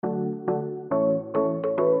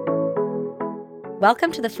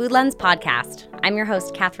Welcome to the Food Lens podcast. I'm your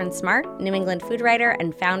host, Catherine Smart, New England food writer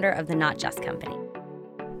and founder of the Not Just Company.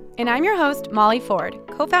 And I'm your host, Molly Ford,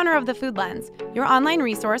 co-founder of the Food Lens, your online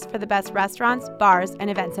resource for the best restaurants, bars,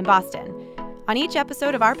 and events in Boston. On each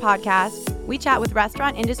episode of our podcast, we chat with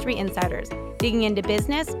restaurant industry insiders, digging into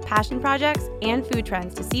business, passion projects, and food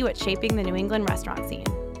trends to see what's shaping the New England restaurant scene.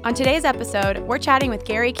 On today's episode, we're chatting with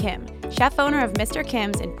Gary Kim, chef owner of Mr.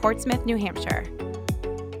 Kim's in Portsmouth, New Hampshire.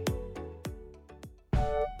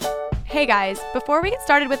 Hey guys, before we get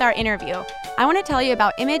started with our interview, I want to tell you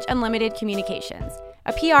about Image Unlimited Communications,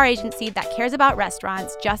 a PR agency that cares about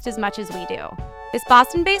restaurants just as much as we do. This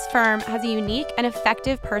Boston-based firm has a unique and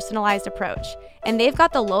effective personalized approach, and they've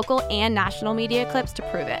got the local and national media clips to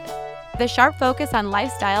prove it. With a sharp focus on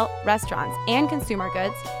lifestyle, restaurants, and consumer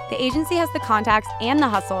goods, the agency has the contacts and the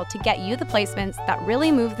hustle to get you the placements that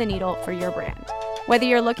really move the needle for your brand. Whether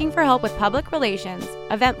you're looking for help with public relations,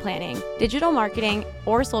 event planning, digital marketing,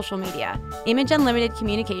 or social media, Image Unlimited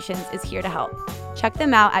Communications is here to help. Check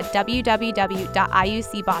them out at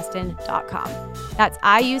www.iucboston.com. That's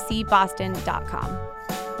iucboston.com.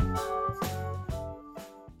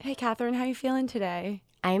 Hey, Catherine, how are you feeling today?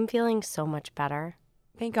 I'm feeling so much better.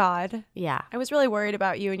 Thank God. Yeah. I was really worried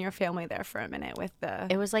about you and your family there for a minute with the...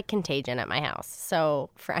 It was like contagion at my house.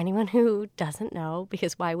 So for anyone who doesn't know,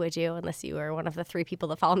 because why would you unless you were one of the 3 people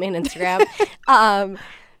that follow me on Instagram,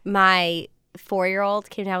 my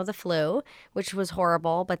 4-year-old came down with the flu, which was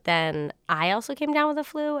horrible. But then I also came down with the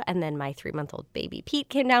flu. And then my 3-month-old baby Pete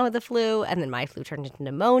came down with the flu. And then my flu turned into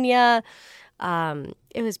pneumonia.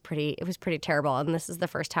 It was pretty terrible. And this is the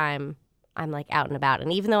first time I'm like out and about.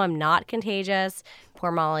 And even though I'm not contagious,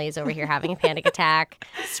 poor Molly's over here having a panic attack,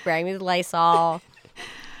 spraying me with Lysol.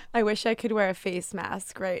 I wish I could wear a face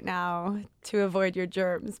mask right now to avoid your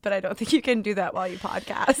germs, but I don't think you can do that while you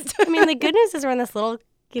podcast. I mean, the good news is we're in this little,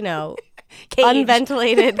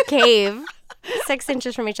 unventilated cave, 6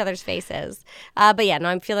 inches from each other's faces. But yeah, no,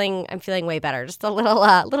 I'm feeling way better. Just a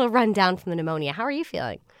little rundown from the pneumonia. How are you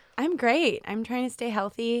feeling? I'm great. I'm trying to stay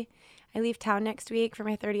healthy. I leave town next week for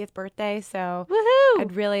my 30th birthday, so Woohoo!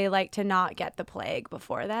 I'd really like to not get the plague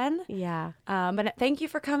before then. Yeah. But thank you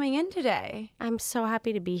for coming in today. I'm so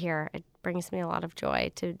happy to be here. It brings me a lot of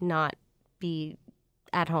joy to not be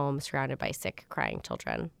at home surrounded by sick, crying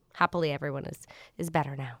children. Happily, everyone is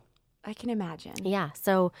better now. I can imagine. Yeah.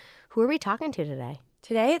 So who are we talking to today?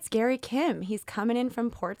 Today, it's Gary Kim. He's coming in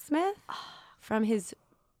from Portsmouth from his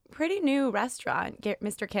pretty new restaurant,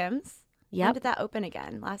 Mr. Kim's. Yep. When did that open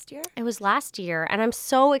again? Last year? It was last year, and I'm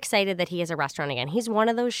so excited that he has a restaurant again. He's one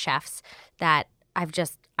of those chefs that I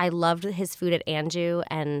loved his food at Anjou,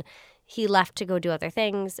 and he left to go do other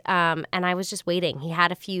things, and I was just waiting. He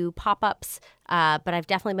had a few pop-ups, but I've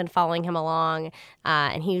definitely been following him along,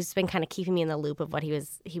 and he's been kind of keeping me in the loop of what he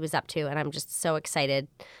was up to, and I'm just so excited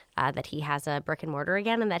that he has a brick and mortar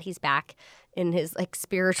again and that he's back in his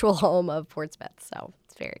spiritual home of Portsmouth, so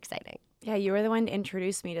it's very exciting. Yeah, you were the one to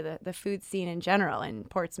introduce me to the food scene in general in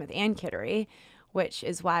Portsmouth and Kittery, which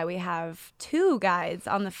is why we have 2 guides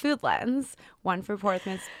on the Food Lens, one for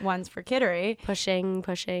Portsmouth, one's for Kittery. Pushing,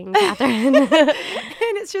 Catherine. And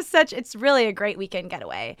it's really a great weekend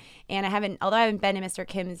getaway. And although I haven't been to Mr.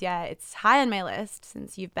 Kim's yet, it's high on my list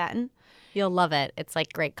since you've been. You'll love it. It's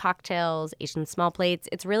like great cocktails, Asian small plates.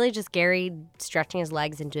 It's really just Gary stretching his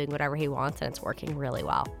legs and doing whatever he wants, and it's working really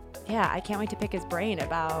well. Yeah, I can't wait to pick his brain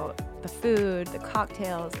about the food, the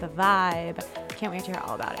cocktails, the vibe. Can't wait to hear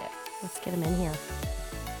all about it. Let's get him in here.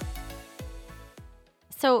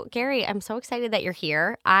 So, Gary, I'm so excited that you're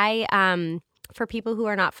here. For people who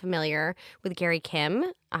are not familiar with Gary Kim,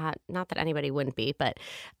 not that anybody wouldn't be, but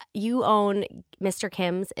you own Mr.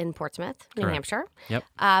 Kim's in Portsmouth, New Correct. Hampshire. Yep.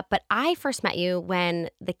 But I first met you when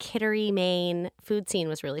the Kittery, Maine food scene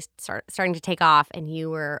was really starting to take off, and you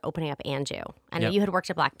were opening up Anjou. I know you had worked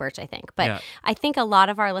at Black Birch, I think. But I think a lot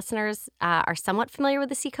of our listeners are somewhat familiar with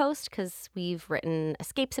the Seacoast because we've written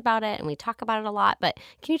escapes about it and we talk about it a lot. But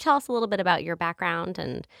can you tell us a little bit about your background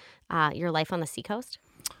and your life on the Seacoast?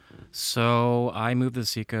 So I moved to the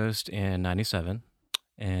Seacoast in 97,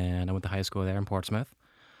 and I went to high school there in Portsmouth,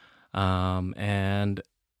 and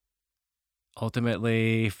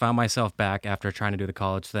ultimately found myself back after trying to do the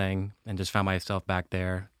college thing and just found myself back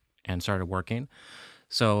there and started working.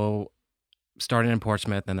 So started in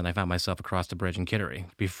Portsmouth, and then I found myself across the bridge in Kittery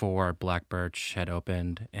before Black Birch had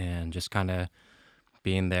opened, and just kind of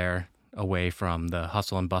being there away from the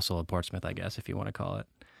hustle and bustle of Portsmouth, I guess, if you want to call it.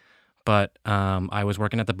 But I was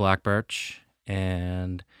working at the Black Birch,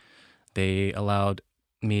 and they allowed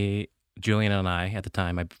me, Julian and I, at the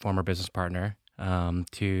time, my former business partner,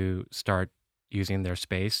 to start using their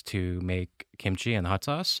space to make kimchi and hot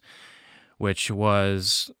sauce, which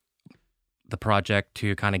was the project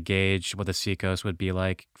to kind of gauge what the seacoast would be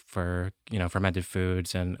like for, fermented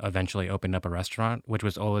foods and eventually opened up a restaurant, which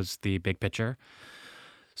was always the big picture.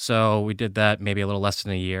 So we did that maybe a little less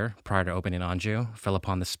than a year prior to opening Anjou, fell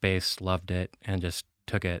upon the space, loved it, and just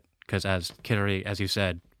took it. Because as Kittery, as you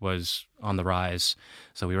said, was on the rise.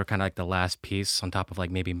 So we were kind of like the last piece on top of like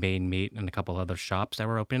maybe Main Meat and a couple other shops that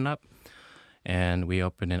were opening up. And we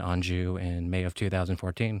opened in Anjou in May of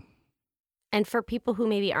 2014. And for people who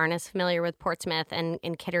maybe aren't as familiar with Portsmouth and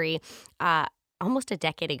Kittery, almost a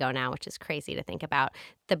decade ago now, which is crazy to think about,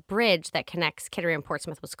 the bridge that connects Kittery and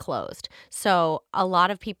Portsmouth was closed. So a lot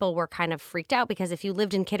of people were kind of freaked out because if you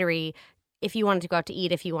lived in Kittery, if you wanted to go out to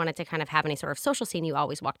eat, if you wanted to kind of have any sort of social scene, you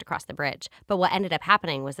always walked across the bridge. But what ended up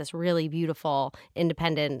happening was this really beautiful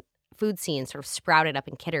independent food scene sort of sprouted up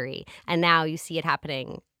in Kittery. And now you see it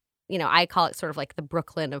happening, I call it sort of like the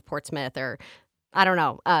Brooklyn of Portsmouth, or I don't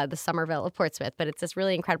know, the Somerville of Portsmouth, but it's this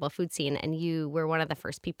really incredible food scene. And you were one of the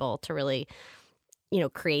first people to really,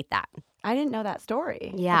 create that. I didn't know that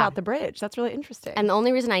story Yeah. about the bridge. That's really interesting. And the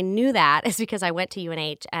only reason I knew that is because I went to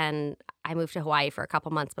UNH and I moved to Hawaii for a couple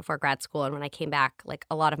months before grad school. And when I came back, like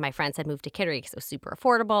a lot of my friends had moved to Kittery because it was super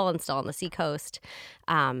affordable and still on the seacoast.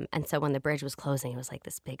 And so when the bridge was closing, it was like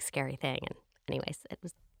this big scary thing. And anyways, it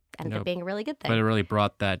ended up being a really good thing. But it really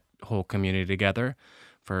brought that whole community together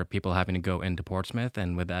for people having to go into Portsmouth.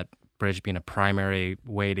 And with that bridge being a primary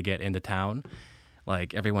way to get into town,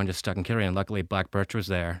 like everyone just stuck in Kittery. And luckily Black Birch was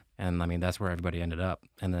there. And I mean, that's where everybody ended up.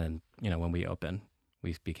 And then, when we opened,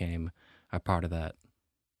 we became a part of that.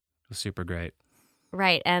 It was super great.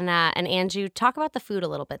 Right. And Anjou, talk about the food a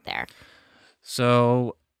little bit there.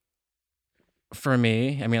 So for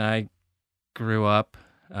me, I mean, I grew up,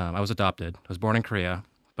 I was adopted. I was born in Korea,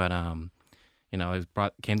 but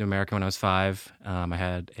came to America when I was 5. I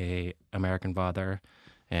had a American father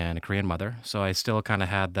and a Korean mother. So I still kind of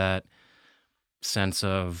had that sense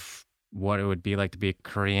of what it would be like to be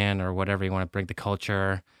Korean or whatever you want to bring, the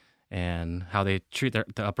culture and how they treat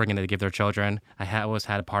the upbringing that they give their children. Always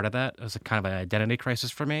had a part of that. It was a kind of an identity crisis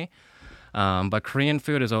for me. But Korean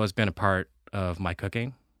food has always been a part of my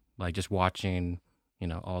cooking, like just watching,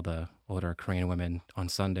 all the older Korean women on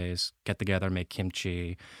Sundays get together, make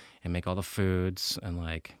kimchi and make all the foods. And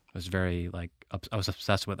like, it was very I was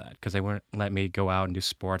obsessed with that because they wouldn't let me go out and do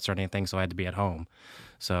sports or anything. So I had to be at home.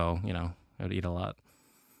 So, I would eat a lot.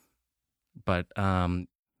 But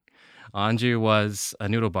Anjou was a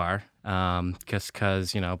noodle bar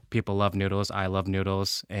because people love noodles. I love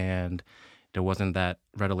noodles. And there wasn't that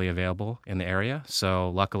readily available in the area. So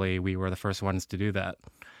luckily, we were the first ones to do that.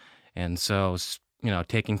 And so,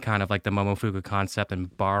 taking kind of like the Momofuku concept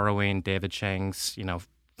and borrowing David Chang's,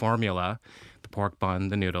 formula, the pork bun,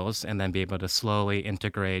 the noodles, and then be able to slowly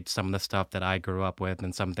integrate some of the stuff that I grew up with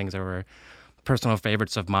and some things that were personal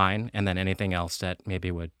favorites of mine, and then anything else that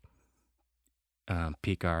maybe would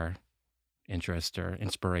pique our interest or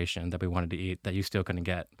inspiration that we wanted to eat that you still couldn't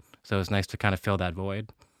get. So it was nice to kind of fill that void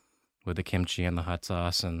with the kimchi and the hot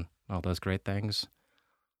sauce and all those great things.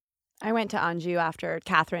 I went to Anjou after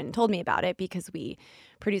Catherine told me about it because we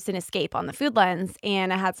produced an escape on the Food Lens,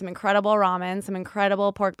 and I had some incredible ramen, some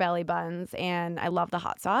incredible pork belly buns, and I love the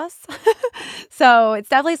hot sauce. So it's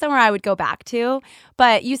definitely somewhere I would go back to.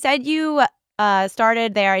 But you said you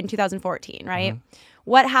started there in 2014, right? Mm-hmm.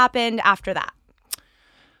 What happened after that?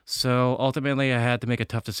 So ultimately, I had to make a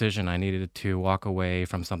tough decision. I needed to walk away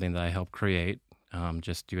from something that I helped create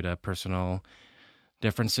just due to personal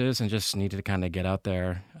differences, and just needed to kind of get out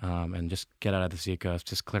there and just get out of the seacoast,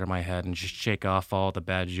 just clear my head and just shake off all the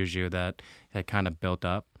bad juju that had kind of built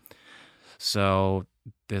up. So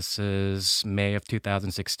this is May of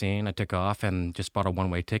 2016. I took off and just bought a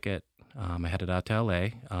one-way ticket. I headed out to LA.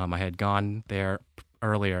 I had gone there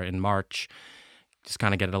earlier in March, just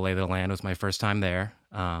kind of get a lay of the land. It was my first time there.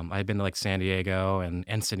 I had been to like San Diego and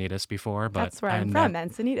Encinitas before, but that's where I'm from,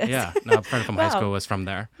 Encinitas. Yeah, no, a friend from high school was from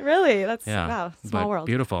there. Really? Wow, small world.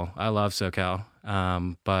 Beautiful. I love SoCal.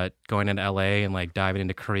 But going into LA and like diving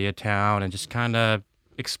into Koreatown and just kind of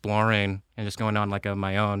exploring and just going on like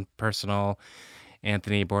my own personal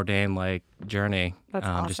Anthony Bourdain like journey. That's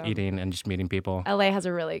awesome. Just eating and just meeting people. LA has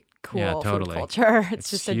a really cool totally. food culture.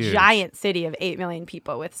 It's just huge. A giant city of 8 million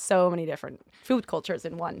people with so many different food cultures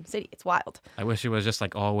in one city. It's wild. I wish it was just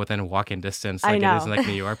like all within walking distance like it is in like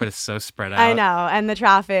New York, but it's so spread out. I know, and the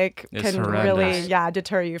traffic it's can horrendous. really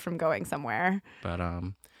deter you from going somewhere. But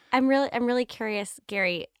I'm really curious,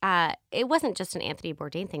 Gary. It wasn't just an Anthony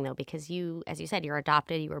Bourdain thing though, because you, as you said, you're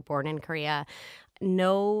adopted. You were born in Korea.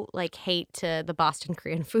 No like hate to the Boston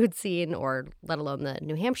Korean food scene, or let alone the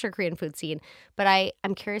New Hampshire Korean food scene. But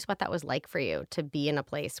I'm curious what that was like for you to be in a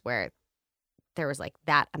place where there was like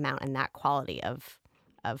that amount and that quality of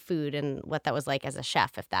food and what that was like as a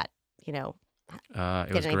chef, if that, It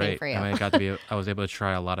did was anything great. for you. I mean, I was able to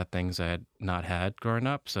try a lot of things I had not had growing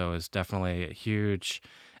up. So it was definitely a huge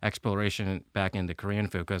exploration back into Korean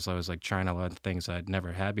food because I was like trying a lot of things I'd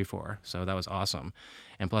never had before. So that was awesome.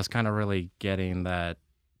 And plus kind of really getting that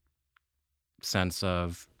sense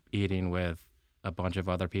of eating with a bunch of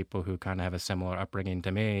other people who kind of have a similar upbringing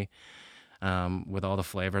to me, with all the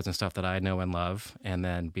flavors and stuff that I know and love, and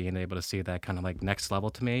then being able to see that kind of like next level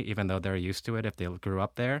to me, even though they're used to it if they grew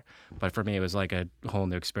up there. But for me, it was like a whole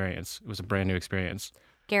new experience. It was a brand new experience.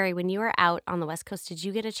 Gary, when you were out on the West Coast, did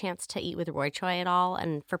you get a chance to eat with Roy Choi at all?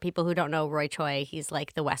 And for people who don't know Roy Choi, he's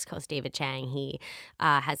like the West Coast David Chang. He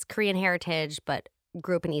has Korean heritage, but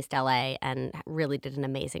grew up in East LA and really did an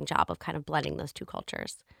amazing job of kind of blending those two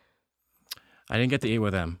cultures. I didn't get to eat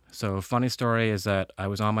with him. So funny story is that I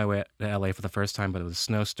was on my way to LA for the first time, but it was a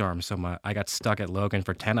snowstorm. So I got stuck at Logan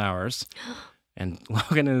for 10 hours. And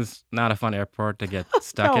Logan is not a fun airport to get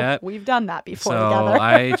stuck at. We've done that before So together.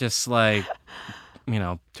 I just like,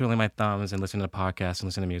 twiddling my thumbs and listening to podcasts and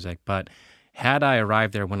listening to music. But had I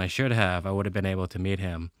arrived there when I should have, I would have been able to meet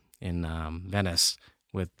him in Venice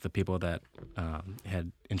with the people that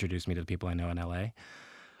had introduced me to the people I know in LA.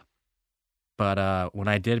 But when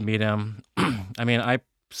I did meet him, I mean, I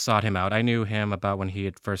sought him out. I knew him about when he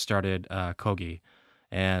had first started Kogi,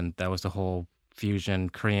 and that was the whole fusion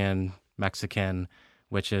Korean, Mexican,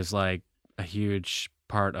 which is like a huge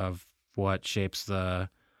part of what shapes the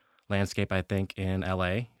landscape, I think, in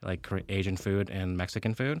LA, like Asian food and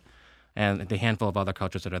Mexican food, and the handful of other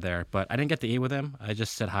cultures that are there. But I didn't get to eat with him. I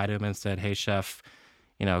just said hi to him and said, "Hey, chef,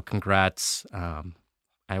 congrats."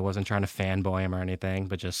 I wasn't trying to fanboy him or anything,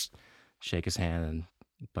 but just shake his hand.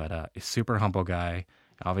 But a super humble guy.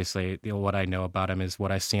 Obviously, what I know about him is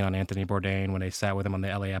what I've seen on Anthony Bourdain when they sat with him on the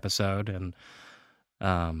LA episode. And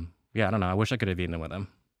I don't know. I wish I could have eaten with him.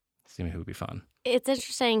 Seemed it would be fun. It's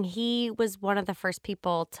interesting. He was one of the first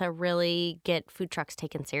people to really get food trucks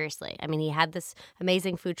taken seriously. I mean, he had this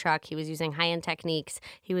amazing food truck. He was using high-end techniques.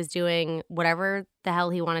 He was doing whatever the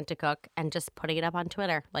hell he wanted to cook and just putting it up on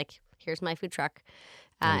Twitter. Like, here's my food truck.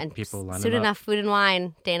 And people line soon him up. enough, Food and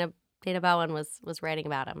Wine, Dana Bowen was writing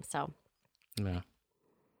about him. So Yeah.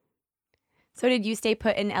 So did you stay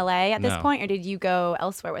put in LA at this No. point, or did you go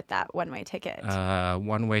elsewhere with that one-way ticket?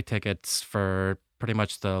 One-way tickets for pretty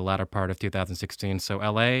much the latter part of 2016. So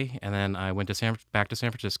LA, and then I went to back to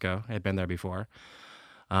San Francisco. I had been there before.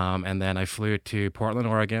 And then I flew to Portland,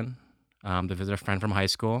 Oregon, to visit a friend from high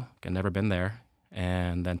school. I'd never been there.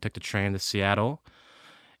 And then took the train to Seattle.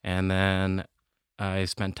 And then I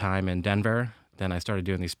spent time in Denver. Then I started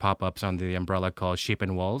doing these pop-ups under the umbrella called Sheep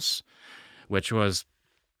and Wolves, which was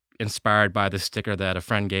inspired by the sticker that a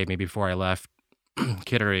friend gave me before I left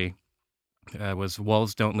Kittery. Was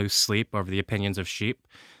wolves don't lose sleep over the opinions of sheep.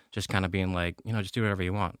 Just kind of being like, just do whatever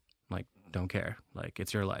you want. Like, don't care. Like,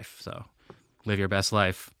 it's your life. So live your best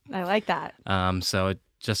life. I like that. So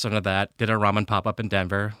just under that, did a ramen pop-up in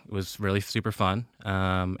Denver. It was really super fun.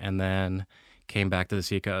 And then came back to the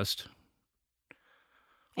Seacoast.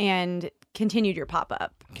 And continued your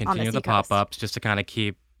pop-up on Continue the Seacoast. pop-ups just to kind of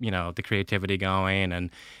keep, the creativity going and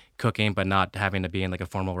cooking, but not having to be in like a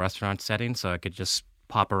formal restaurant setting. So I could just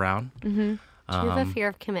pop around. Mm-hmm. do you have a fear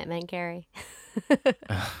of commitment, Gary?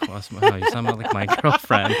 You sound like my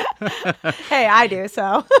girlfriend. Hey, I do,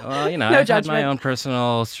 so. Well, No I've had judgment. my own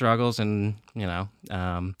personal struggles and,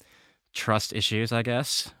 trust issues, I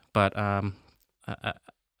guess. But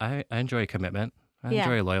I enjoy commitment. I Yeah.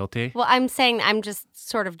 enjoy loyalty. Well, I'm just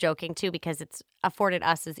sort of joking too, because it's afforded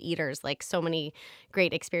us as eaters like so many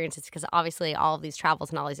great experiences, because obviously all of these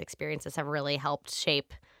travels and all these experiences have really helped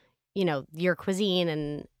shape, your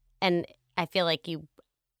cuisine. And I feel like you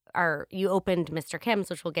opened Mr.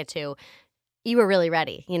 Kim's, which we'll get to. You were really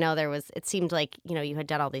ready. It seemed like, you had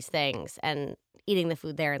done all these things, and eating the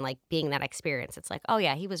food there and like being that experience. It's like, oh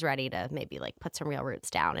yeah, he was ready to maybe like put some real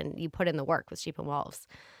roots down, and you put in the work with Sheep and Wolves.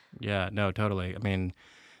 Yeah, no, totally. I mean,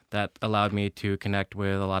 that allowed me to connect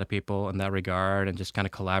with a lot of people in that regard and just kind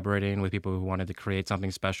of collaborating with people who wanted to create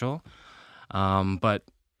something special. But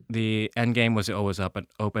the end game was always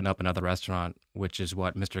open up another restaurant, which is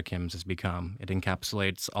what Mr. Kim's has become. It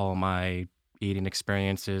encapsulates all my eating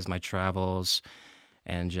experiences, my travels,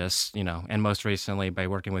 and just, and most recently by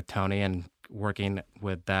working with Tony and working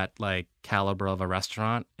with that like caliber of a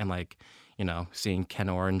restaurant and like, seeing Ken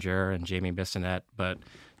Oringer and Jamie Bissonette. But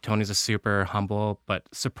Tony's a super humble but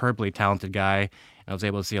superbly talented guy. And I was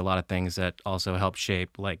able to see a lot of things that also helped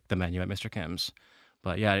shape like the menu at Mr. Kim's.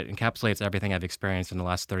 But yeah, it encapsulates everything I've experienced in the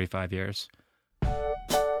last 35 years.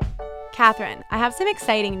 Catherine, I have some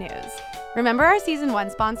exciting news. Remember our season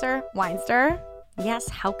 1 sponsor, Winester? Yes,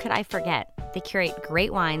 how could I forget? They curate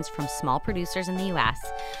great wines from small producers in the U.S.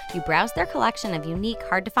 You browse their collection of unique,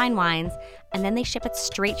 hard-to-find wines, and then they ship it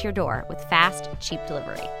straight to your door with fast, cheap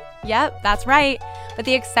delivery. Yep, that's right. But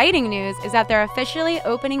the exciting news is that they're officially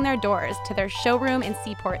opening their doors to their showroom in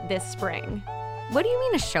Seaport this spring. What do you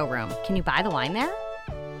mean a showroom? Can you buy the wine there?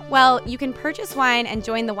 Well, you can purchase wine and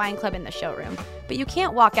join the wine club in the showroom, but you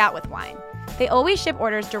can't walk out with wine. They always ship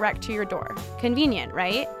orders direct to your door. Convenient,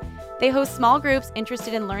 right? They host small groups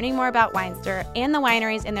interested in learning more about Winester and the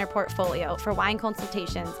wineries in their portfolio for wine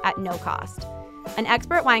consultations at no cost. An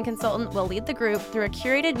expert wine consultant will lead the group through a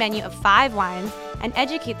curated menu of 5 wines and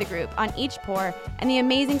educate the group on each pour and the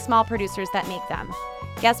amazing small producers that make them.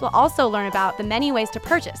 Guests will also learn about the many ways to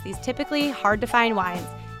purchase these typically hard-to-find wines,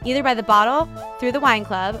 either by the bottle, through the wine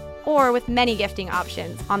club, or with many gifting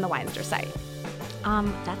options on the Winester site.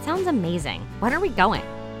 That sounds amazing. When are we going?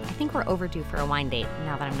 I think we're overdue for a wine date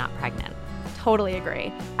now that I'm not pregnant. Totally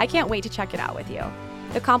agree. I can't wait to check it out with you.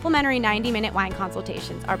 The complimentary 90-minute wine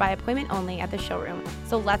consultations are by appointment only at the showroom,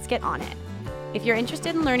 so let's get on it. If you're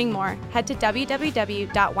interested in learning more, head to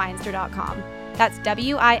www.winester.com. That's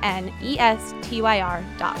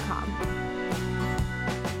WINESTYR.com.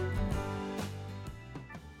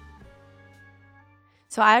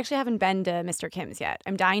 So I actually haven't been to Mr. Kim's yet.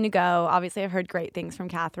 I'm dying to go. Obviously, I've heard great things from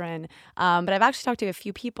Catherine, but I've actually talked to a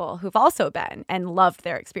few people who've also been and loved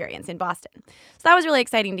their experience in Boston. So that was really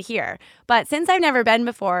exciting to hear. But since I've never been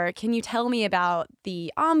before, can you tell me about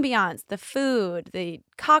the ambiance, the food, the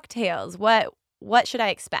cocktails? What should I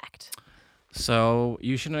expect? So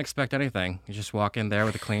you shouldn't expect anything. You just walk in there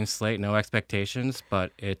with a clean slate, no expectations,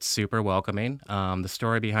 but it's super welcoming. The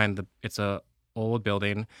story behind it's a old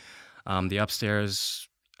building. The upstairs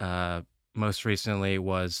most recently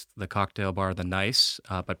was the cocktail bar, The Nice,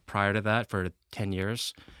 but prior to that, for 10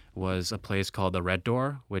 years, was a place called the Red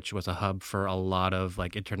Door, which was a hub for a lot of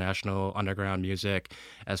like international underground music,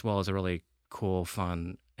 as well as a really cool,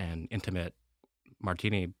 fun, and intimate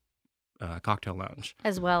martini cocktail lounge.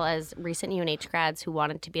 As well as recent UNH grads who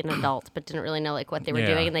wanted to be an adult but didn't really know like what they were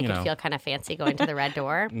doing, and they could feel kind of fancy going to the Red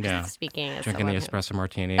Door. Yeah, speaking as drinking the espresso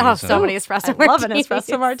martinis. Oh, so many espresso martinis. I love an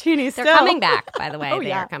espresso martini still. They're coming back, by the way. They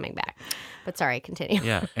yeah. are coming back. But sorry, continue.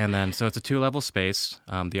 Yeah, and then so it's a 2-level space.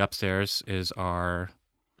 The upstairs is our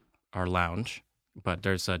lounge, but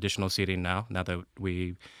there's additional seating now that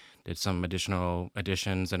we did some additional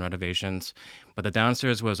additions and renovations. But the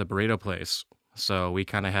downstairs was a burrito place. So we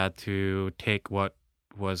kind of had to take what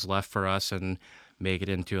was left for us and make it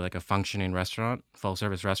into like a functioning restaurant,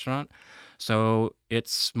 full-service restaurant. So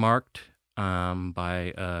it's marked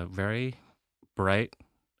by a very bright,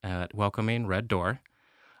 welcoming red door.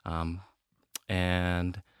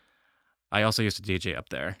 And I also used to DJ up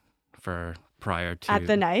there prior to... At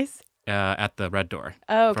the Nice? At the Red Door.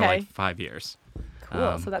 Oh, okay. For like 5 years.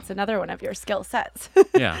 Cool. So that's another one of your skill sets.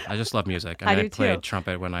 Yeah, I just love music. I do played too.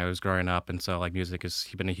 trumpet when I was growing up, and so like music has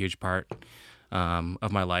been a huge part of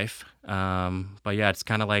my life. But yeah, it's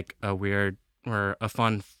kind of like a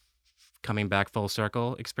fun coming back full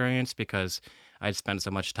circle experience, because I'd spent so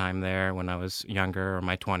much time there when I was younger, or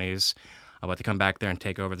my 20s. But to come back there and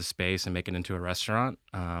take over the space and make it into a restaurant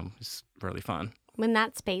is really fun. When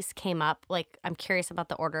that space came up, like, I'm curious about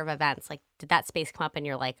the order of events. Like, did that space come up and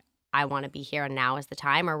you're like, I want to be here and now is the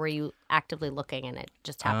time? Or were you actively looking and it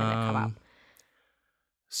just happened to come up?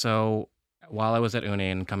 So while I was at Uni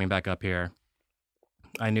and coming back up here,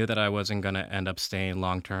 I knew that I wasn't going to end up staying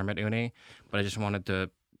long-term at Uni, but I just wanted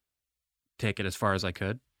to take it as far as I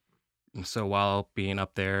could. And so while being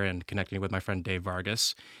up there and connecting with my friend Dave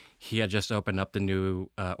Vargas, he had just opened up the new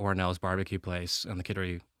Ornell's barbecue place in the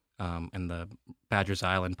Kittery, in the Badgers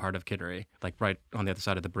Island part of Kittery, like right on the other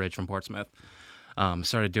side of the bridge from Portsmouth.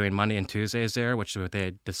 Started doing Monday and Tuesdays there, which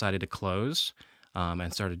they decided to close,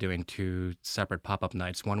 and started doing 2 separate pop-up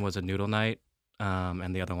nights. One was a noodle night,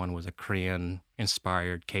 and the other one was a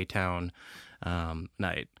Korean-inspired K-Town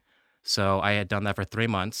night. So I had done that for 3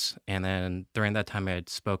 months, and then during that time I had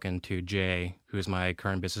spoken to Jay, who's my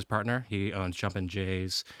current business partner. He owns Jumpin'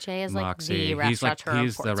 Jay's, Jay is Moxie. like the restaurateur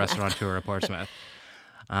He's of the Portsmouth. restaurateur of Portsmouth.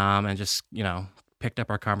 And just, picked up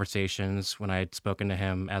our conversations when I had spoken to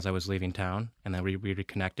him as I was leaving town, and then we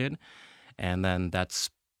reconnected. And then that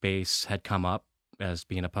space had come up as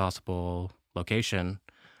being a possible location.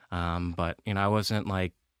 But, I wasn't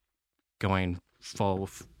like going full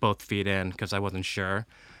both feet in, because I wasn't sure.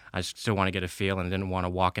 I still want to get a feel, and didn't want to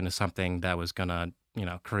walk into something that was going to,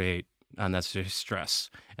 create unnecessary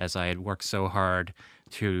stress, as I had worked so hard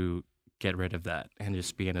to get rid of that and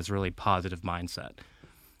just be in this really positive mindset.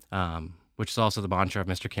 which is also the mantra of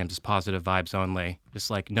Mr. Kim's, is positive vibes only. Just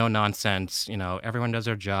like no nonsense. Everyone does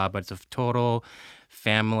their job, but it's a total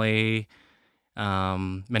family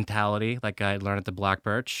mentality, like I learned at the Black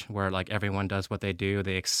Birch, where like everyone does what they do,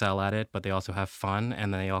 they excel at it, but they also have fun,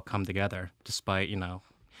 and then they all come together despite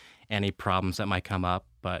any problems that might come up.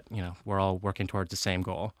 But we're all working towards the same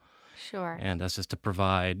goal. Sure. And that's just to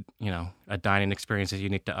provide, a dining experience that's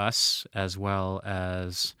unique to us, as well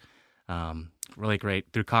as really great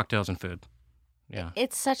through cocktails and food. Yeah.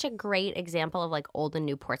 It's such a great example of like old and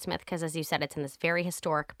new Portsmouth because, as you said, it's in this very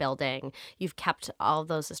historic building. You've kept all of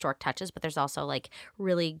those historic touches, but there's also like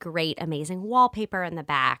really great, amazing wallpaper in the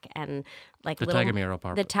back and like the tiger mural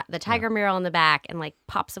part. The tiger mural in the back and like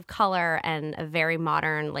pops of color and a very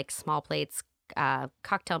modern like small plates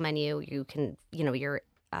cocktail menu. You can, your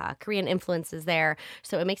Korean influences there.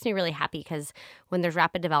 So it makes me really happy because when there's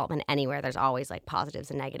rapid development anywhere, there's always like positives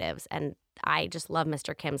and negatives. And I just love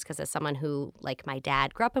Mr. Kim's because as someone who, like my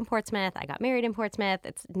dad, grew up in Portsmouth, I got married in Portsmouth,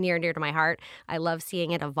 it's near and dear to my heart. I love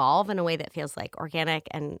seeing it evolve in a way that feels like organic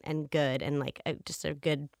and good and like just a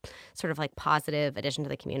good sort of like positive addition to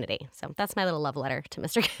the community. So that's my little love letter to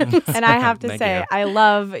Mr. Kim's. And I have to Thank say, you. I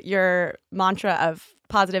love your mantra of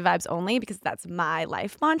positive vibes only because that's my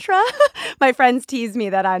life mantra. My friends tease me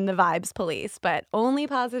that I'm the vibes police, but only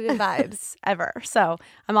positive vibes ever. So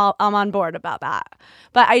I'm on board about that.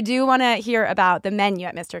 But I do want to hear about the menu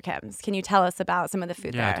at Mr. Kim's. Can you tell us about some of the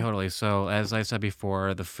food Yeah, there? totally. So as I said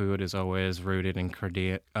before, the food is always rooted in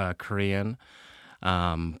Korean,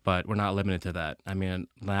 but we're not limited to that. I mean,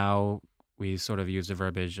 now we sort of use the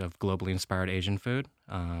verbiage of globally inspired Asian food,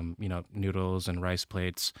 noodles and rice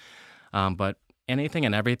plates, but anything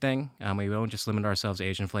and everything. We won't just limit ourselves to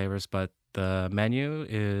Asian flavors, but the menu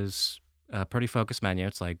is a pretty focused menu.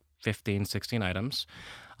 It's like 15, 16 items.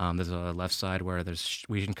 There's a left side where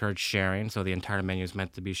we encourage sharing, so the entire menu is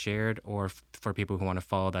meant to be shared, or for people who want to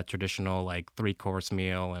follow that traditional like 3-course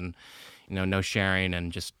meal and no sharing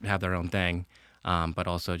and just have their own thing. But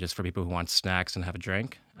also just for people who want snacks and have a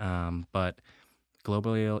drink. But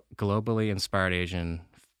globally inspired Asian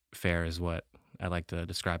fare is what I like to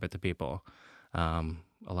describe it to people.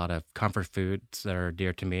 A lot of comfort foods that are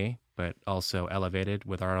dear to me, but also elevated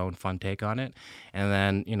with our own fun take on it. And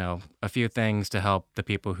then, a few things to help the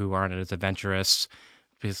people who aren't as adventurous,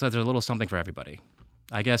 because there's a little something for everybody.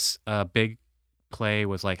 I guess a big play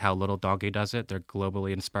was like how Little Donkey does it. They're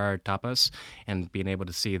globally inspired tapas, and being able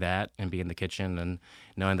to see that and be in the kitchen and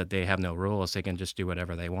knowing that they have no rules, they can just do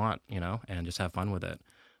whatever they want, and just have fun with it,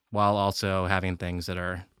 while also having things that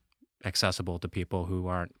are accessible to people who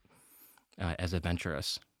aren't as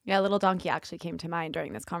adventurous. Yeah, Little Donkey actually came to mind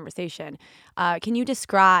during this conversation. Can you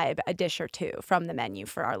describe a dish or two from the menu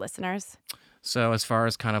for our listeners? So as far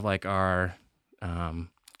as kind of like our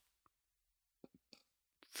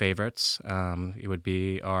favorites, it would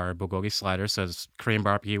be our bulgogi sliders. So it's Korean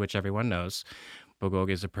barbecue, which everyone knows.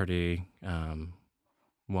 Bulgogi is a pretty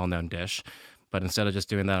well-known dish. But instead of just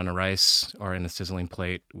doing that on a rice or in a sizzling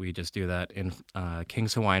plate, we just do that in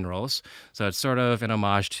King's Hawaiian rolls. So it's sort of an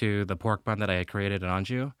homage to the pork bun that I had created at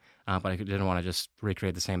Anju, but I didn't want to just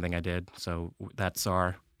recreate the same thing I did. So that's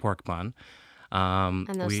our pork bun. And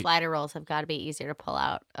those slider rolls have got to be easier to pull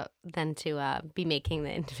out than to be making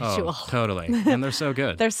the individual. Oh, totally. And they're so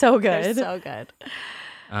good. They're so good. They're so good.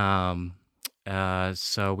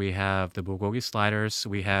 So we have the bulgogi sliders.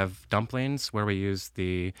 We have dumplings where we use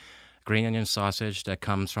the green onion sausage that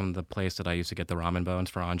comes from the place that I used to get the ramen bones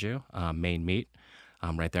for Anju, Main Meat,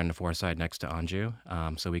 right there in the Foreside next to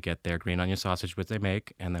Anju. So we get their green onion sausage, which they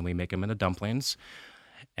make, and then we make them into dumplings.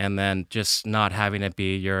 And then just not having it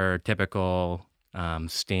be your typical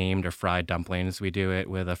steamed or fried dumplings, we do it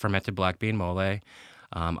with a fermented black bean mole,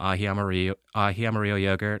 ahi amarillo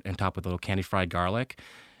yogurt, and topped with a little candy fried garlic.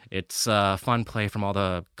 It's a fun play from all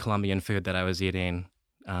the Colombian food that I was eating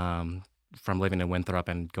from living in Winthrop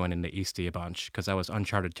and going into Eastie a bunch, because that was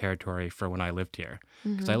uncharted territory for when I lived here.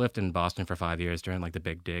 Because I lived in Boston for 5 years during like the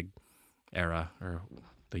Big Dig era, or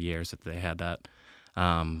the years that they had that.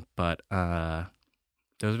 But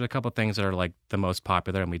those are a couple of things that are like the most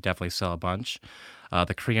popular, and we definitely sell a bunch.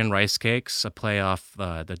 The Korean rice cakes, a play off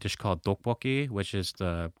the dish called dokboki, which is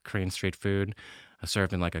the Korean street food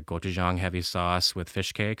served in like a gochujang heavy sauce with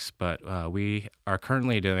fish cakes. But we are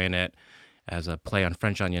currently doing it as a play on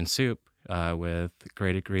French onion soup with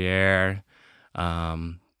grated Gruyere,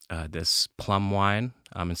 this plum wine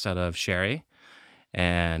instead of sherry,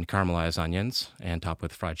 and caramelized onions, and topped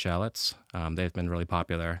with fried shallots. They've been really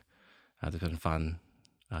popular. They've been a fun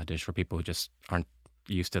dish for people who just aren't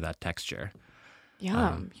used to that texture.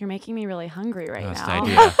 Yum. You're making me really hungry right That's now.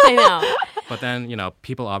 the idea. I know. But then,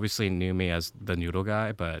 people obviously knew me as the noodle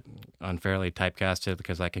guy, but unfairly typecasted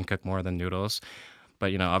because I can cook more than noodles.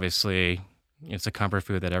 But, obviously it's a comfort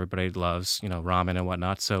food that everybody loves, ramen and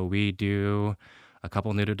whatnot. So we do a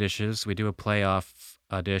couple noodle dishes. We do a playoff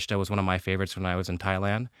dish that was one of my favorites when I was in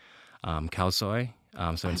Thailand, khao soi.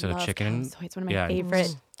 So instead of chicken, So it's one of my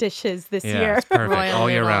favorite dishes this yeah, year. it's perfect Royal all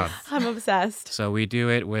year noodles. round. I'm obsessed. So we do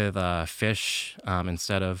it with fish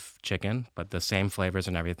instead of chicken, but the same flavors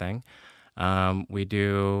and everything. We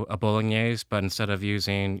do a bolognese, but instead of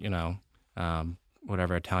using,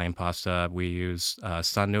 whatever Italian pasta, we use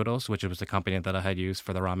Sun Noodles, which was the company that I had used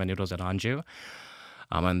for the ramen noodles at Anju.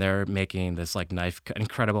 And they're making this like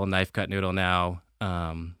incredible knife cut noodle now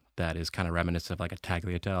that is kind of reminiscent of like a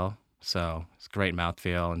tagliatelle. So it's great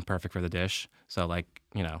mouthfeel and perfect for the dish. So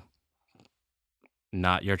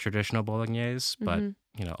not your traditional bolognese, but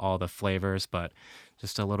all the flavors, but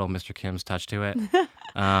just a little Mr. Kim's touch to it.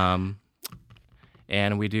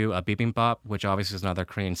 And we do a bibimbap, which obviously is another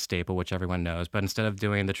Korean staple, which everyone knows. But instead of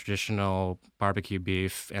doing the traditional barbecue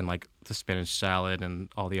beef and like the spinach salad and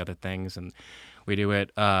all the other things, and we do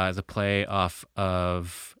it as a play off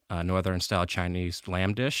of a northern-style Chinese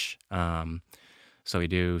lamb dish. So we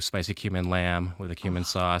do spicy cumin lamb with a cumin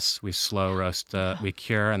sauce. We slow roast, we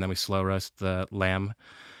cure, and then we slow roast the lamb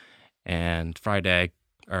and fried egg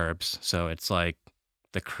herbs. So it's like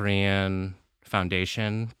the Korean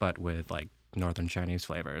foundation, but with like northern Chinese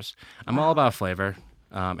flavors. I'm all about flavor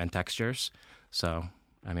and textures. So,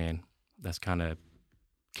 I mean, that's kind of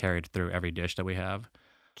carried through every dish that we have.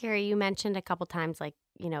 Gary, you mentioned a couple times,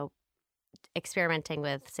 experimenting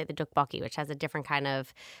with, say, the tteokbokki, which has a different kind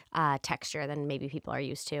of texture than maybe people are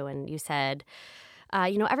used to. And you said,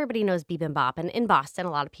 everybody knows bibimbap. And in Boston,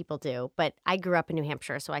 a lot of people do. But I grew up in New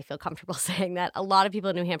Hampshire, so I feel comfortable saying that a lot of people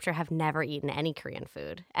in New Hampshire have never eaten any Korean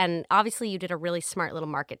food. And obviously, you did a really smart little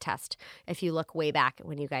market test if you look way back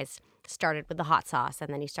when you guys started with the hot sauce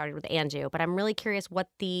and then you started with Anju. But I'm really curious what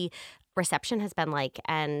the reception has been like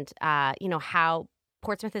and, how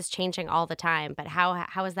Portsmouth is changing all the time, but how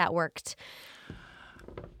has that worked?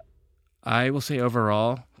 I will say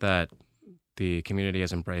overall that the community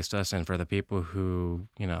has embraced us, and for the people who,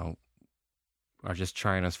 are just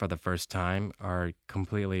trying us for the first time are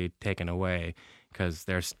completely taken away because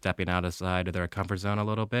they're stepping outside of their comfort zone a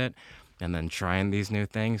little bit and then trying these new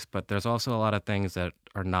things. But there's also a lot of things that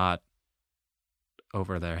are not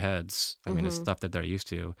over their heads. I mean, it's stuff that they're used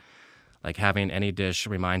to. Like having any dish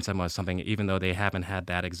remind someone of something, even though they haven't had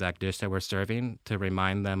that exact dish that we're serving, to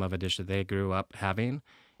remind them of a dish that they grew up having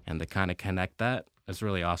and to kind of connect that is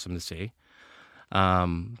really awesome to see.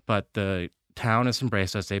 But the town has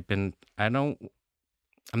embraced us. I'm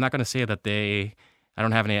not going to say that I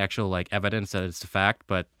don't have any actual evidence that it's a fact,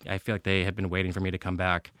 but I feel like they had been waiting for me to come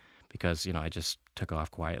back because, I just took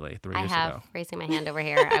off quietly 3 years ago. Raising my hand over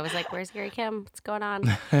here. I was like, where's Gary Kim? What's going on?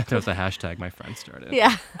 That was a hashtag my friend started.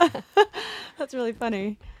 Yeah. That's really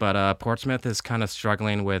funny. But Portsmouth is kind of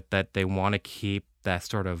struggling with that. They want to keep that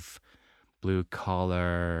sort of blue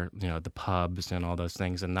collar, the pubs and all those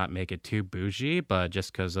things and not make it too bougie, but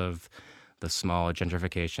just because of the small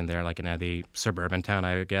gentrification there, like in any suburban town,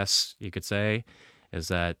 I guess you could say, is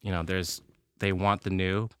that, they want the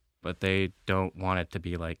new, but they don't want it to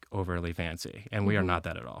be overly fancy. And we are not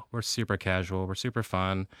that at all. We're super casual. We're super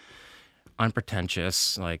fun,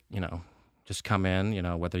 unpretentious, just come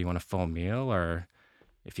in, whether you want a full meal or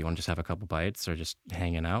if you want to just have a couple bites or just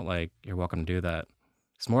hanging out, you're welcome to do that.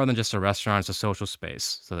 It's more than just a restaurant. It's a social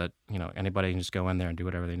space so that, anybody can just go in there and do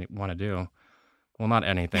whatever they want to do. Well, not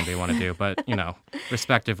anything they want to do, but,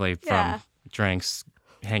 respectively from drinks,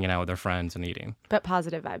 hanging out with their friends and eating. But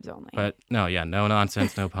positive vibes only. But no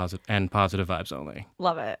nonsense, and positive vibes only.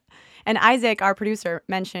 Love it. And Isaac, our producer,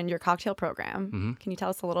 mentioned your cocktail program. Can you tell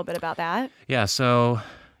us a little bit about that? Yeah, so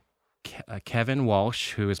Kevin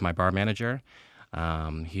Walsh, who is my bar manager,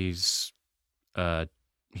 he used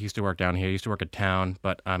to work down here. He used to work at town,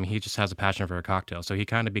 but he just has a passion for a cocktail. So he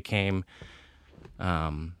kind of became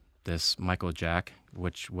this Michael Jack,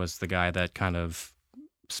 which was the guy that kind of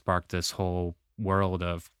sparked this whole world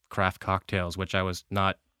of craft cocktails, which I was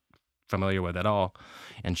not familiar with at all,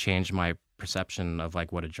 and changed my perception of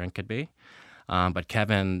what a drink could be. But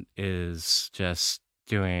Kevin is just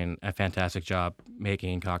doing a fantastic job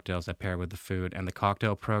making cocktails that pair with the food, and the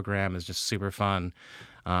cocktail program is just super fun.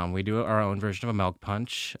 We do our own version of a milk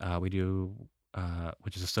punch. We do,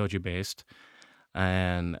 which is a soju based,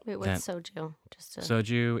 and Wait, what's soju?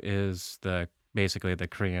 Soju is basically the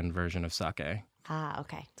Korean version of sake. Ah,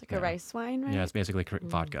 okay. It's like a rice wine, right? Yeah, it's basically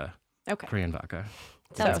vodka. Okay. Korean vodka.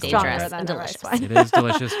 Sounds So dangerous stronger than and a delicious. rice wine. It is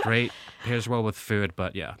delicious, great, pairs well with food,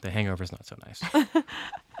 but yeah, the hangover is not so nice.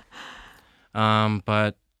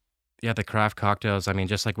 But yeah, the craft cocktails, I mean,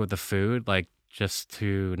 just like with the food, like just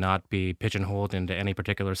to not be pigeonholed into any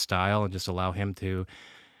particular style and just allow him to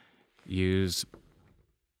use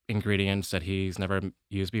ingredients that he's never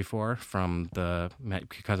used before from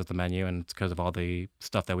because of the menu and because of all the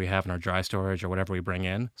stuff that we have in our dry storage or whatever we bring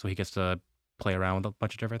in. So he gets to play around with a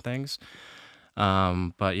bunch of different things.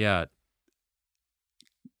 But yeah,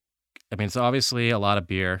 I mean, it's obviously a lot of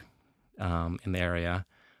beer in the area.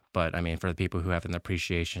 But I mean, for the people who have an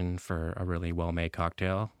appreciation for a really well-made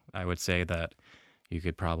cocktail, I would say that you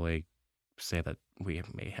could probably say that we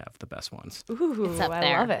may have the best ones. Ooh, It's up I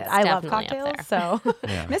there. love it. It's I love definitely up cocktails, there. so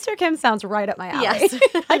Yeah. Mr. Kim sounds right up my alley. Yes.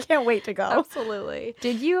 I can't wait to go. Absolutely.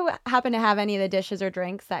 Did you happen to have any of the dishes or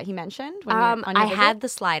drinks that he mentioned? When you were on your I visit? had the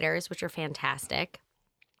sliders, which are fantastic.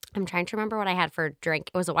 I'm trying to remember what I had for a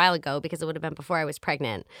drink. It was a while ago because it would have been before I was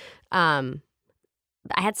pregnant.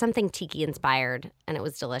 I had something tiki inspired, and it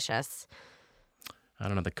was delicious. I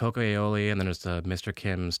don't know, the coco aioli, and then there's the Mr.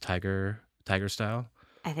 Kim's tiger style.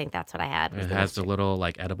 I think that's what I had. was It the has the mustard. little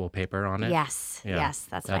like edible paper on it. Yes, Yeah. yes,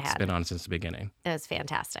 that's what I That's had. been on since the beginning. It was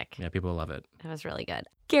fantastic. Yeah, people love it. It was really good.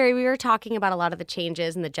 Gary, we were talking about a lot of the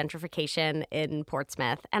changes and the gentrification in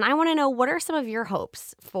Portsmouth, and I want to know, what are some of your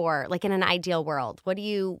hopes for, like, in an ideal world? What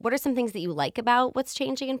are some things that you like about what's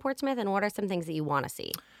changing in Portsmouth, and what are some things that you want to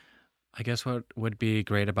see? I guess what would be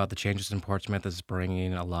great about the changes in Portsmouth is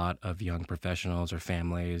bringing a lot of young professionals or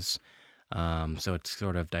families. So it's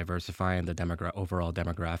sort of diversifying the overall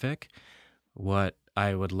demographic. What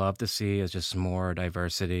I would love to see is just more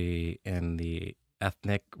diversity in the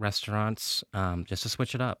ethnic restaurants, just to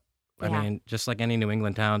switch it up. I Yeah. mean, just like any New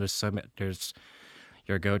England town, there's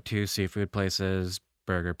your go-to seafood places,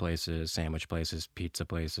 burger places, sandwich places, pizza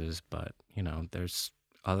places, but there's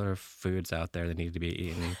other foods out there that need to be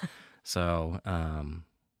eaten. So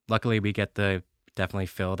luckily we get to definitely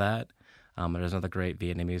fill that. There's another great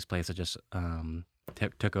Vietnamese place that just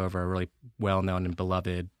took over a really well-known and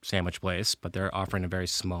beloved sandwich place, but they're offering a very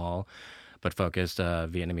small but focused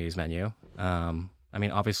Vietnamese menu. I mean,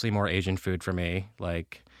 obviously more Asian food for me.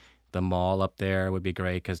 Like the mall up there would be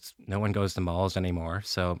great because no one goes to malls anymore.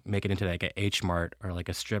 So make it into like a H Mart or like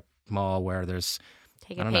a strip mall where there's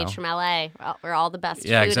Take I a don't page know. from LA, where all the best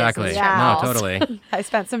yeah, food exactly. is in Yeah. strip No, malls. totally. I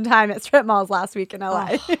spent some time at strip malls last week in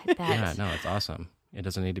LA. Oh, I bet. Yeah, no, it's awesome. It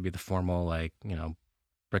doesn't need to be the formal, like,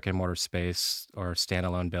 brick and mortar space or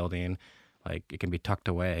standalone building. Like, it can be tucked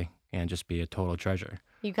away and just be a total treasure.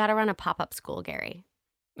 You got to run a pop-up school, Gary.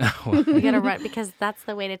 Well, You got to run, because that's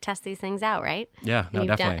the way to test these things out, right? yeah, no, And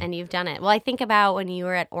you've definitely. and you've done it. Well, I think about when you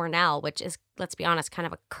were at Ornell, which is, let's be honest, kind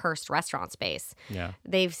of a cursed restaurant space. Yeah.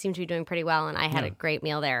 They seem to be doing pretty well, and I had Yeah. a great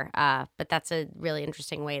meal there. But that's a really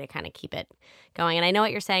interesting way to kind of keep it going. And I know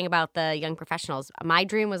what you're saying about the young professionals. My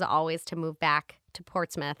dream was always to move back to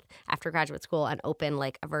Portsmouth after graduate school and open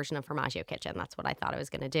like a version of Formaggio Kitchen. That's what I thought I was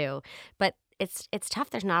going to do. But it's tough.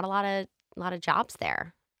 There's not a lot of jobs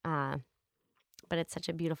there. But it's such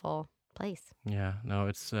a beautiful place. Yeah, no,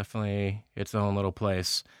 it's definitely its own little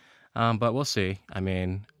place. But we'll see. I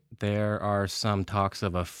mean, there are some talks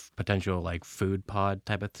of a potential like food pod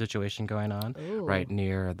type of situation going on Ooh. right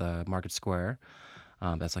near the Market Square.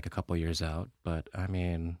 That's like a couple years out. But I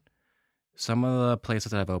mean, some of the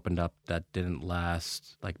places that have opened up that didn't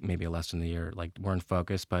last, like maybe less than a year, like weren't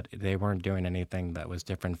focused, but they weren't doing anything that was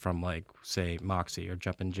different from like, say, Moxie or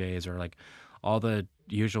Jumpin' Jays or like all the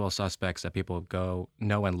usual suspects that people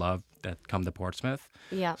know and love that come to Portsmouth.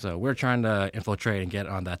 Yeah. So we're trying to infiltrate and get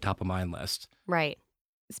on that top of mind list. Right.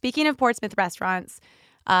 Speaking of Portsmouth restaurants,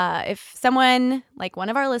 if someone like one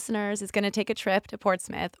of our listeners is going to take a trip to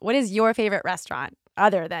Portsmouth, what is your favorite restaurant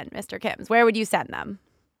other than Mr. Kim's? Where would you send them?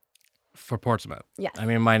 For Portsmouth. Yes. I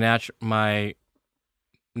mean, my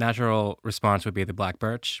natural response would be the Black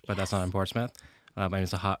Birch, but that's not in Portsmouth. I mean,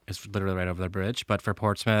 it's literally right over the bridge. But for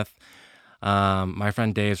Portsmouth, my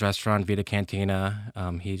friend Dave's restaurant, Vita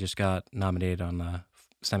Cantina, he just got nominated on the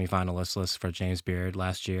semifinalist list for James Beard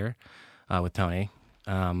last year with Tony.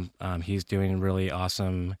 He's doing really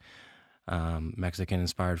awesome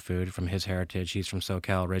Mexican-inspired food from his heritage. He's from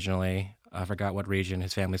SoCal originally. I forgot what region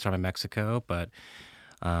his family's from in Mexico, but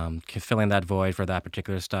filling that void for that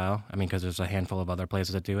particular style. I mean, because there's a handful of other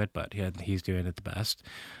places that do it, but he's doing it the best.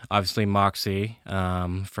 Obviously, Moxie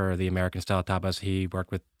for the American-style tapas. He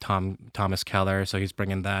worked with Thomas Keller, so he's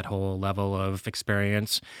bringing that whole level of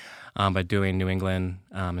experience by doing New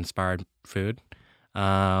England-inspired food.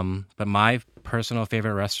 But my personal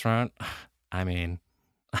favorite restaurant, I mean,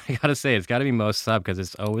 I gotta say, it's gotta be Moe's Sub because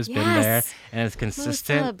it's always been there Yes. and it's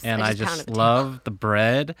consistent. Subs. And I I just just pounded the love the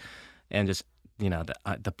bread and just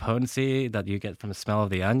the potency that you get from the smell of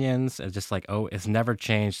the onions is just like, it's never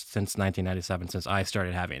changed since 1997, since I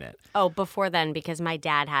started having it. Oh, before then, because my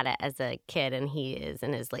dad had it as a kid, and he is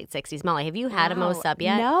in his late 60s. Molly, have you had a Moe's Sub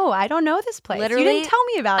yet? No, I don't know this place. Literally, you didn't tell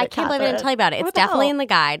me about it. I can't believe I didn't tell you about it. It's What the definitely hell? in the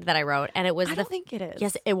guide that I wrote, and it was I don't think it is.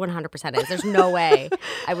 Yes, it 100% is. There's no way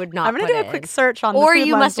I would not. I'm gonna put do it a quick in. search on. Or the Food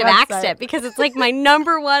you Lunch must have axed website. it, because it's like my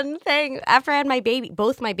number one thing. After I had my baby,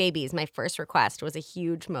 both my babies, my first request was a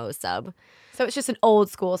huge Moe's Sub. So it's just an old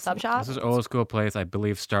school sub shop. This is an old school place, I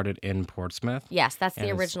believe, started in Portsmouth. Yes, that's the And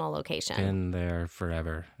it's original location. Been there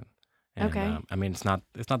forever. And, Okay. I mean, it's not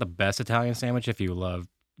the best Italian sandwich if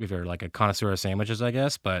you're like a connoisseur of sandwiches, I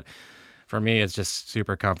guess. But for me, it's just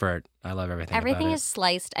super comfort. I love everything. Everything about is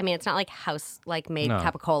sliced. I mean, it's not like made No.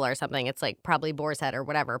 capicola or something. It's like probably boar's head or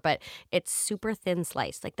whatever, but it's super thin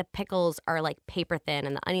sliced. Like the pickles are like paper thin,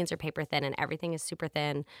 and the onions are paper thin, and everything is super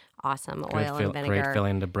thin. Awesome. it. Oil and vinegar. Great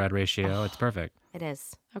filling to bread ratio. It's perfect. It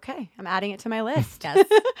is. Okay, I'm adding it to my list. Yes.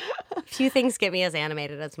 Few things get me as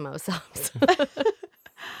animated as Moe's Subs.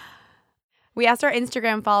 We asked our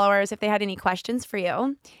Instagram followers if they had any questions for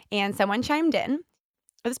you, and someone chimed in.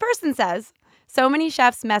 This person says, "So many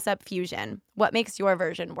chefs mess up fusion. What makes your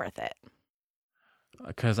version worth it?"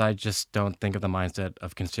 Because I just don't think of the mindset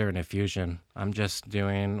of considering a fusion. I'm just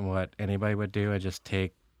doing what anybody would do. I just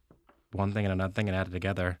take one thing and another thing and add it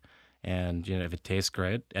together. And, if it tastes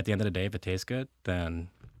great, at the end of the day, if it tastes good, then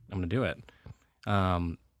I'm going to do it.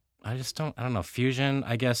 I don't know. Fusion,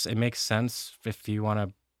 I guess it makes sense if you want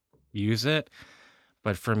to use it.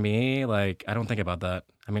 But for me, like, I don't think about that.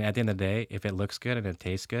 I mean, at the end of the day, if it looks good and it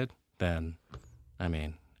tastes good, then,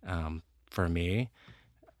 for me,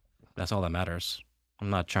 that's all that matters. I'm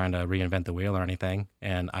not trying to reinvent the wheel or anything.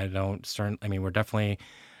 And we're definitely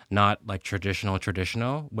not like traditional,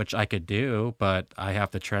 which I could do, but I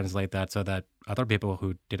have to translate that so that other people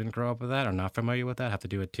who didn't grow up with that or not familiar with that have to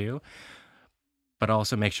do it too. But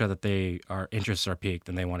also make sure that our interests are piqued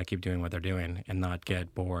and they want to keep doing what they're doing and not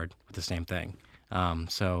get bored with the same thing.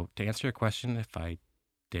 So to answer your question, if I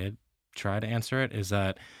did try to answer it, is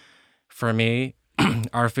that for me,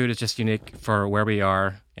 our food is just unique for where we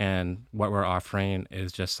are, and what we're offering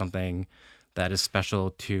is just something that is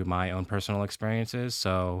special to my own personal experiences.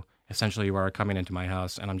 So essentially you are coming into my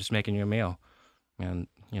house and I'm just making you a meal, and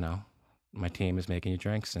my team is making you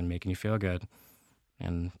drinks and making you feel good,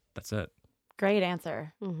 and that's it. Great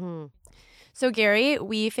answer. Mm-hmm. So, Gary,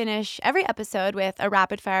 we finish every episode with a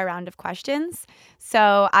rapid fire round of questions.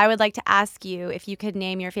 So I would like to ask you if you could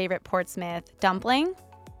name your favorite Portsmouth dumpling.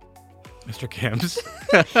 Mr. Camps.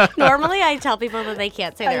 Normally, I tell people that they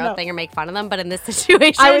can't say I their know. own thing or make fun of them, but in this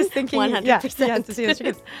situation, I was thinking 100%. Yeah, to see Mr.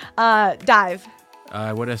 Gibbs. Dive.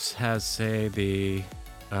 I would have say the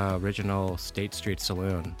original State Street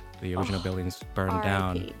Saloon. The original buildings burned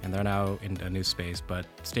down, R.I.P. and they're now in a new space. But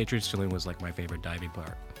State Street Saloon was like my favorite diving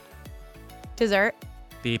part. Dessert.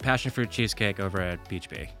 The passion fruit cheesecake over at Beach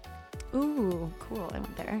Bay. Ooh, cool. I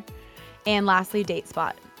went there. And lastly, date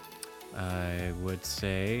spot. I would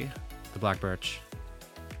say the Black Birch.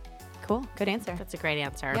 Cool. Good answer. That's a great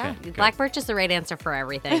answer. Okay, Yeah, good. Black Birch is the right answer for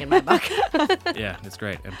everything in my book. Yeah, it's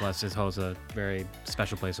great. And plus, it holds a very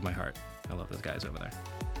special place in my heart. I love those guys over there.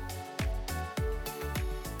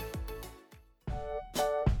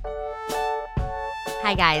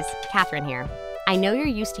 Hi guys, Catherine here. I know you're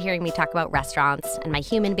used to hearing me talk about restaurants and my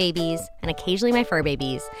human babies and occasionally my fur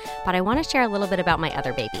babies, but I want to share a little bit about my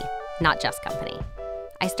other baby, Not Just Company.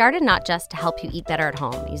 I started Not Just to help you eat better at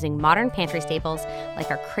home using modern pantry staples like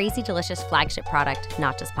our crazy delicious flagship product,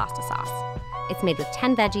 Not Just Pasta Sauce. It's made with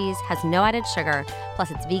 10 veggies, has no added sugar, plus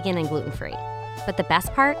it's vegan and gluten-free. But the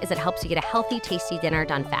best part is it helps you get a healthy, tasty dinner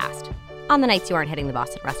done fast. On the nights you aren't hitting the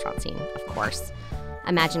Boston restaurant scene, of course.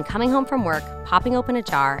 Imagine coming home from work, popping open a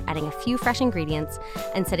jar, adding a few fresh ingredients,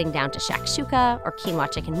 and sitting down to shakshuka or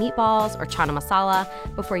quinoa chicken meatballs or chana masala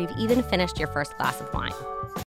before you've even finished your first glass of wine.